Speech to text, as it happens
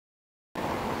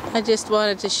I just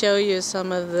wanted to show you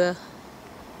some of the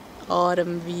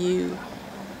autumn view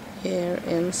here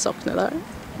in Soknedal,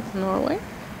 Norway.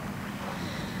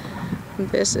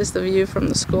 This is the view from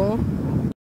the school.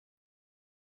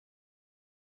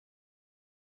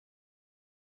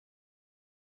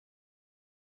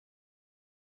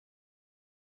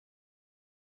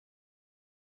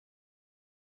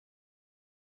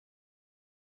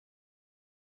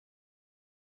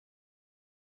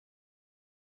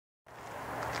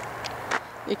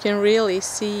 You can really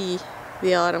see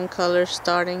the autumn colors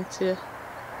starting to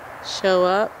show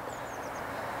up.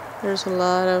 There's a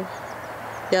lot of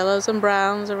yellows and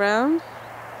browns around.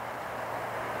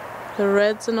 The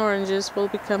reds and oranges will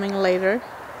be coming later.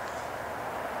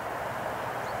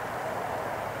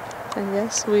 And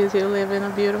yes, we do live in a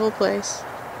beautiful place.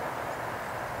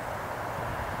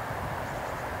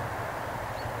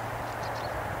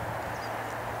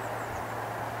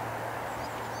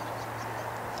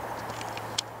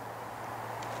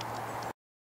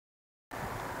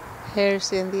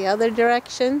 Here's in the other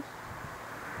direction,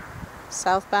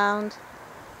 southbound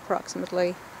approximately.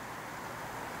 You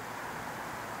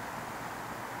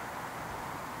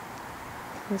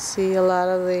can see a lot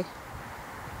of the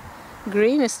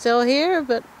green is still here,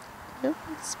 but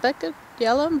it's speckled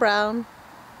yellow and brown.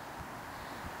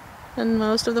 And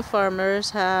most of the farmers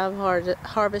have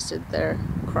harvested their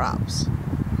crops.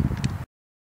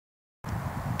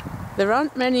 There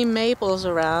aren't many maples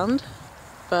around,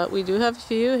 but we do have a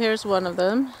few. Here's one of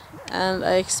them, and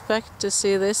I expect to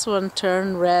see this one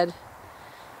turn red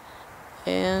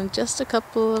in just a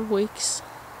couple of weeks.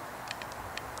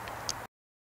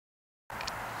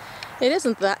 It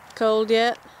isn't that cold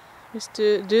yet. We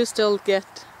do still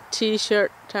get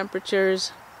t-shirt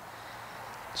temperatures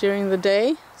during the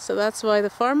day, so that's why the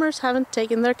farmers haven't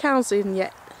taken their cows in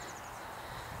yet.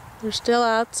 They're still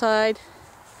outside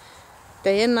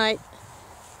day and night.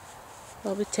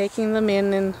 I'll be taking them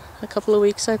in a couple of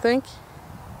weeks, I think.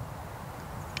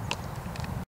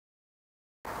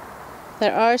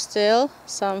 There are still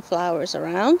some flowers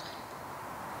around.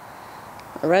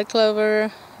 Red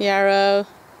clover, yarrow,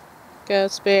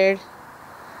 goat's beard.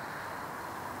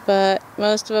 But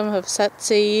most of them have set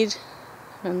seed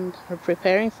and are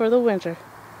preparing for the winter.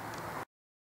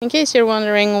 In case you're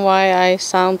wondering why I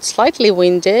sound slightly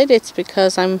winded, it's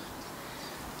because I'm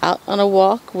out on a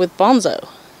walk with Bonzo,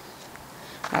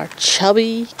 our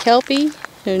chubby kelpie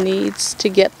who needs to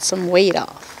get some weight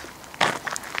off.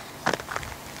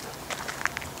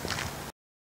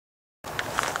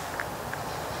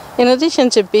 In addition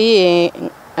to being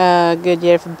a good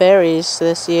year for berries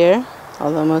this year,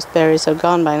 although most berries are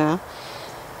gone by now,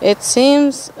 it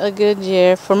seems a good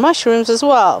year for mushrooms as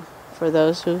well. For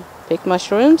those who pick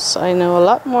mushrooms, I know a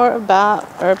lot more about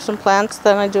herbs and plants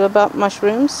than I do about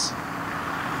mushrooms,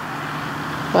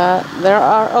 but there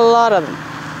are a lot of them.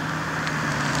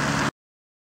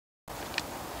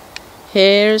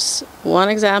 Here's one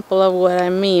example of what I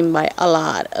mean by a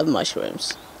lot of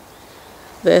mushrooms.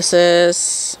 This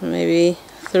is maybe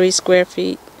 3 square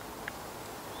feet.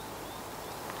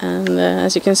 And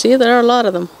as you can see, there are a lot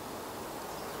of them.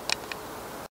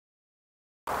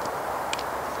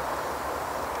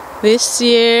 This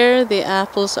year the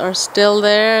apples are still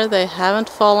there. They haven't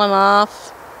fallen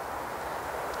off.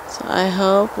 So I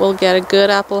hope we'll get a good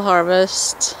apple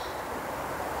harvest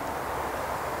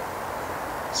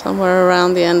somewhere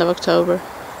around the end of October.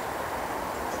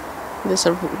 These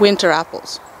are winter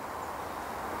apples.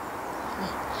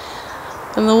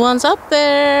 And the ones up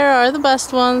there are the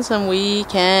best ones, and we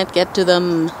can't get to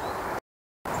them.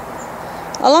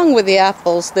 Along with the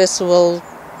apples, this will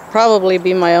probably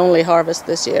be my only harvest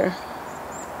this year.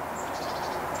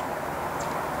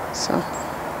 So,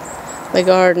 the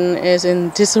garden is in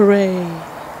disarray.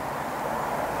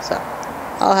 So,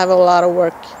 I'll have a lot of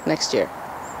work next year.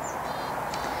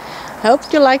 I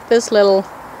hope you like this little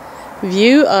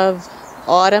view of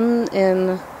autumn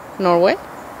in Norway.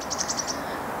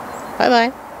 Bye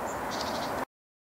bye.